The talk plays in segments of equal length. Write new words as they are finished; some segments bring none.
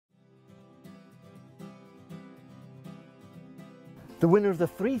The winner of the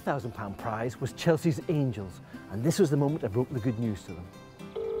 £3,000 prize was Chelsea's Angels, and this was the moment I broke the good news to them.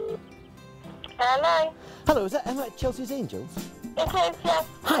 Hello. Hello, is that Emma at Chelsea's Angels? It is, yes.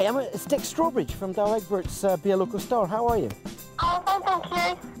 Hi, Emma, it's Strawbridge from Douwe Egberts, Be a Local Star. How are you? Oh, fine, thank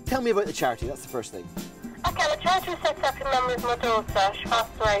you. Tell me about the charity, that's the first thing. Okay, the charity was set up in memory of my daughter. She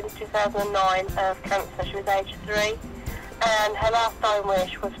passed away in 2009 of cancer. She was aged 3. And her last dying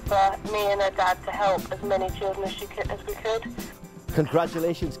wish was for me and her dad to help as many children as we could.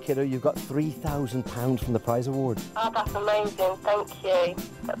 Congratulations, kiddo, you've got £3,000 from the prize award. Oh, that's amazing, thank you.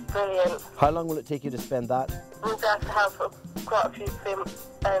 That's brilliant. How long will it take you to spend that? We'll be able to help quite a few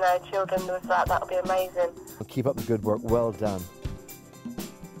children with that. That'll be amazing. Well, keep up the good work, well done.